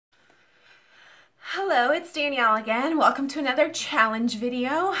Hello, it's Danielle again. Welcome to another challenge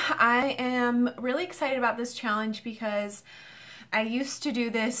video. I am really excited about this challenge because I used to do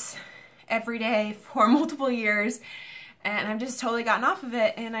this every day for multiple years and I've just totally gotten off of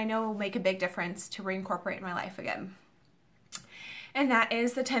it, and I know it will make a big difference to reincorporate in my life again. And that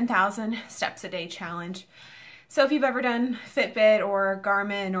is the 10,000 steps a day challenge. So if you've ever done Fitbit or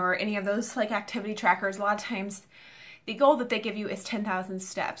Garmin or any of those like activity trackers, a lot of times the goal that they give you is 10,000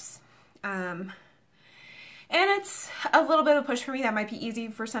 steps. And it's a little bit of a push for me. That might be easy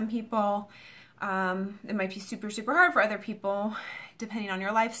for some people. It might be super hard for other people, depending on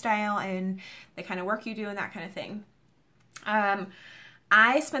your lifestyle and the kind of work you do and that kind of thing.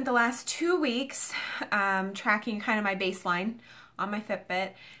 I spent the last 2 weeks tracking kind of my baseline on my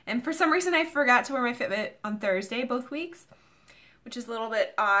Fitbit, and for some reason I forgot to wear my Fitbit on Thursday both weeks, which is a little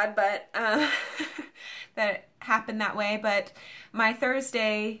bit odd, but that happened that way. But my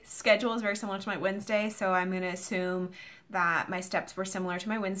Thursday schedule is very similar to my Wednesday, so I'm going to assume that my steps were similar to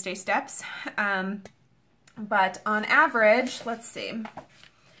my Wednesday steps. But on average, let's see.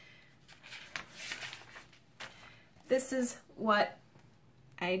 This is what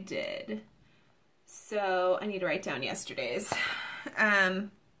I did. So I need to write down yesterday's.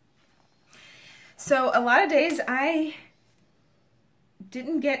 So a lot of days I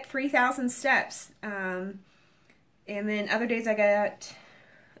didn't get 3,000 steps. And then other days I got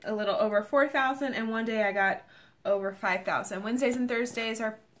a little over 4,000, and one day I got over 5,000. Wednesdays and Thursdays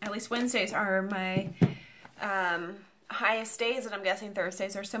are, at least Wednesdays are my highest days, and I'm guessing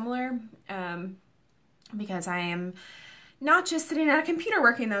Thursdays are similar because I am not just sitting at a computer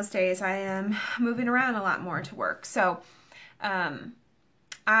working those days. I am moving around a lot more to work. So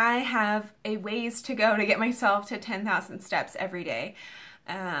I have a ways to go to get myself to 10,000 steps every day.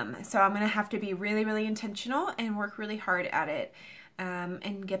 So I'm going to have to be really intentional and work really hard at it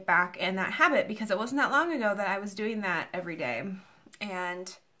and get back in that habit, because it wasn't that long ago that I was doing that every day.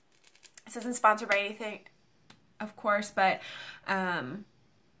 And this isn't sponsored by anything, of course, but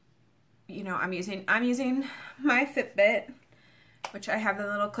you know, I'm using my Fitbit, which I have the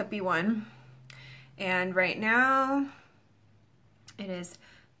little clippy one, and right now it is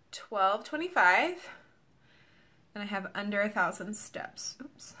 12:25, and I have under 1,000 steps.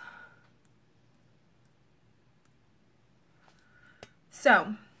 Oops.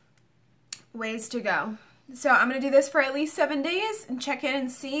 So, ways to go. So I'm going to do this for at least 7 days and check in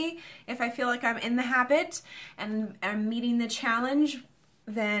and see if I feel like I'm in the habit and I'm meeting the challenge.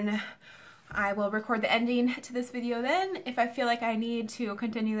 Then I will record the ending to this video then. If I feel like I need to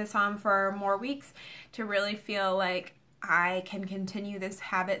continue this on for more weeks to really feel like I can continue this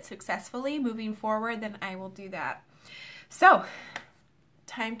habit successfully moving forward, then I will do that. So,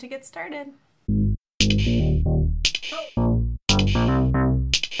 time to get started.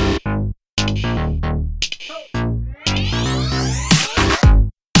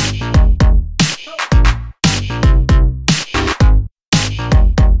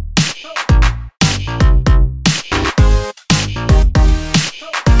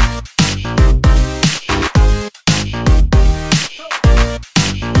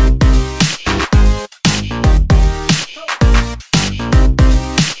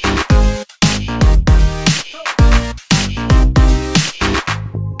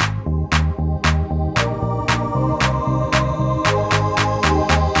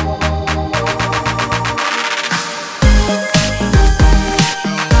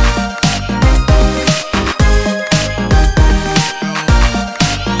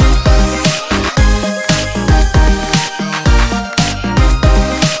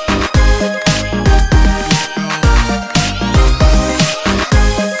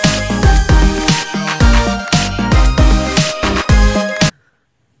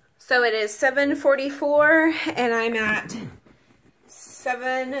 So it is 7:44 and I'm at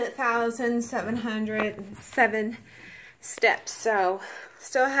 7,707 steps. So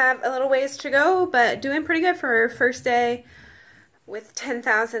still have a little ways to go, but doing pretty good for first day with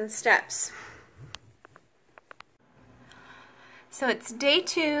 10,000 steps. So it's day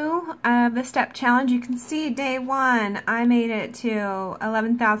 2 of the step challenge. You can see day 1, I made it to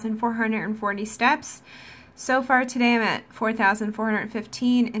 11,440 steps. So far today I'm at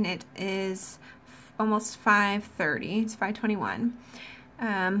 4,415, and it is almost 5:30. It's 5:21. So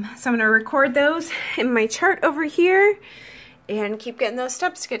I'm going to record those in my chart over here and keep getting those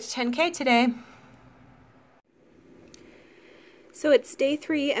steps to get to 10K today. So it's day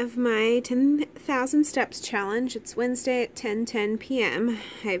 3 of my 10,000 steps challenge. It's Wednesday at 10:10 p.m.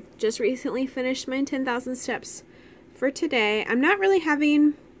 I've just recently finished my 10,000 steps for today. I'm not really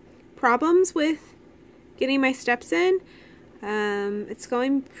having problems with getting my steps in. It's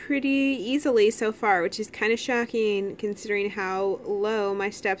going pretty easily so far, which is kind of shocking considering how low my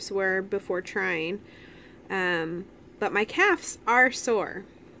steps were before trying. But my calves are sore,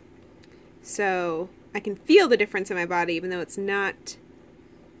 so I can feel the difference in my body even though it's not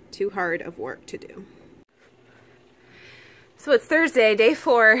too hard of work to do. So it's Thursday, day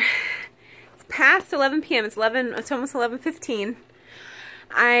 4. It's past 11 p.m. It's almost 11:15.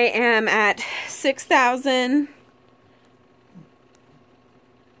 I am at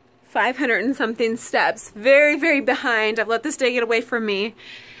 6,500 and something steps. Very, very behind. I've let this day get away from me.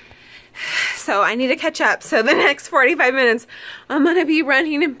 So I need to catch up. So the next 45 minutes, I'm going to be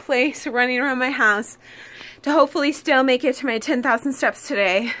running in place, running around my house to hopefully still make it to my 10,000 steps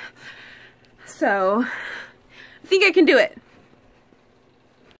today. So I think I can do it.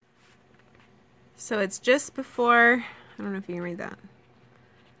 So it's just before, I don't know if you can read that.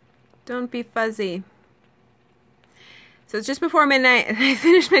 Don't be fuzzy. So it's just before midnight and I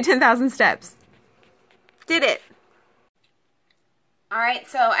finished my 10,000 steps. Did it. Alright,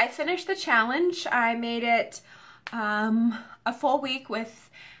 so I finished the challenge. I made it a full week with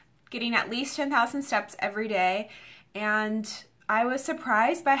getting at least 10,000 steps every day, and I was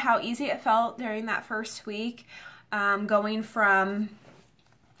surprised by how easy it felt during that first week, going from,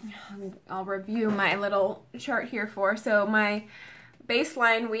 I'll review my little chart here so my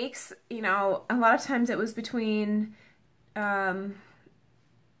baseline weeks, you know, a lot of times it was between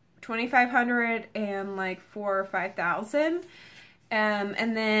 2,500 and like 4,000 or 5,000.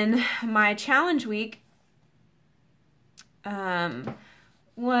 And then my challenge week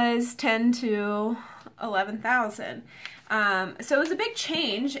was 10 to 11,000. So it was a big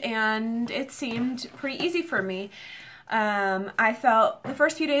change and it seemed pretty easy for me. I felt the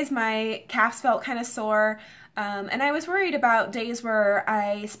first few days my calves felt kind of sore, and I was worried about days where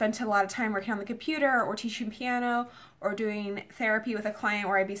I spent a lot of time working on the computer or teaching piano or doing therapy with a client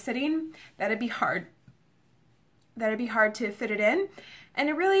where I'd be sitting. That'd be hard to fit it in, and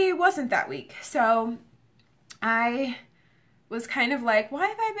it really wasn't that week. So I was kind of like, why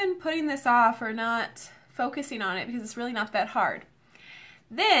have I been putting this off or not focusing on it, because it's really not that hard.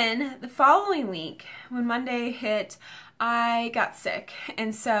 Then the following week, when Monday hit, I got sick,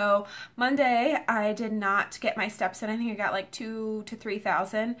 and so Monday I did not get my steps in. I think I got like 2,000 to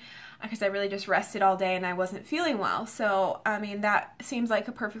 3,000 because I really just rested all day and I wasn't feeling well. So I mean, that seems like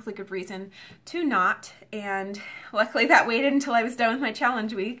a perfectly good reason to not, and luckily that waited until I was done with my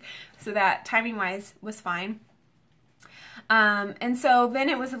challenge week, so that timing wise was fine. And so then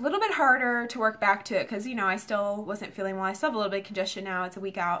it was a little bit harder to work back to it because, you know, I still wasn't feeling well. I still have a little bit of congestion now. It's a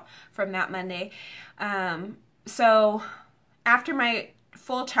week out from that Monday. So after my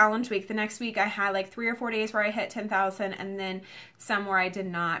full challenge week, the next week I had like 3 or 4 days where I hit 10,000 and then some where I did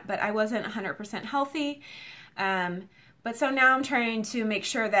not, but I wasn't 100% healthy. But so now I'm trying to make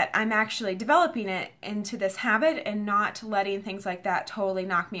sure that I'm actually developing it into this habit and not letting things like that totally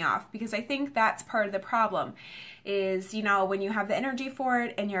knock me off, because I think that's part of the problem is, you know, when you have the energy for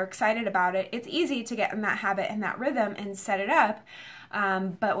it and you're excited about it, it's easy to get in that habit and that rhythm and set it up.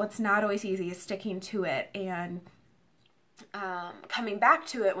 But what's not always easy is sticking to it and coming back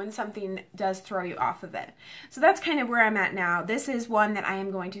to it when something does throw you off of it. So that's kind of where I'm at now. This is one that I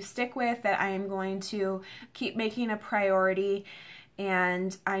am going to stick with, that I am going to keep making a priority,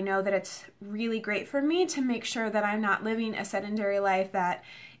 and I know that it's really great for me to make sure that I'm not living a sedentary life, that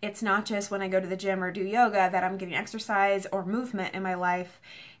it's not just when I go to the gym or do yoga that I'm getting exercise or movement in my life.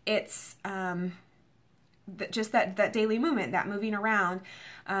 It's just that daily movement, that moving around,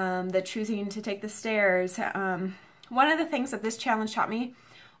 the choosing to take the stairs. One of the things that this challenge taught me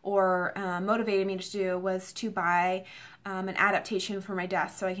or motivated me to do was to buy an adaptation for my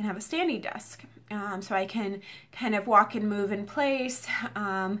desk so I can have a standing desk. So I can kind of walk and move in place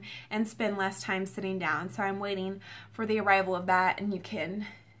and spend less time sitting down. So I'm waiting for the arrival of that, and you can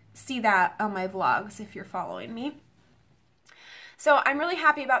see that on my vlogs if you're following me. So I'm really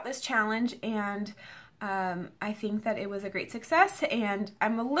happy about this challenge, and I think that it was a great success, and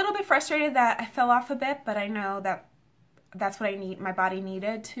I'm a little bit frustrated that I fell off a bit, but I know that that's what my body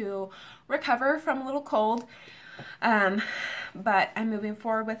needed to recover from a little cold. But I'm moving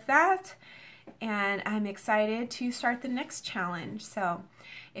forward with that, and I'm excited to start the next challenge. So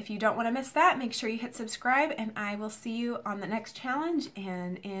if you don't want to miss that, make sure you hit subscribe, and I will see you on the next challenge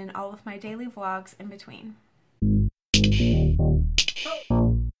and in all of my daily vlogs in between.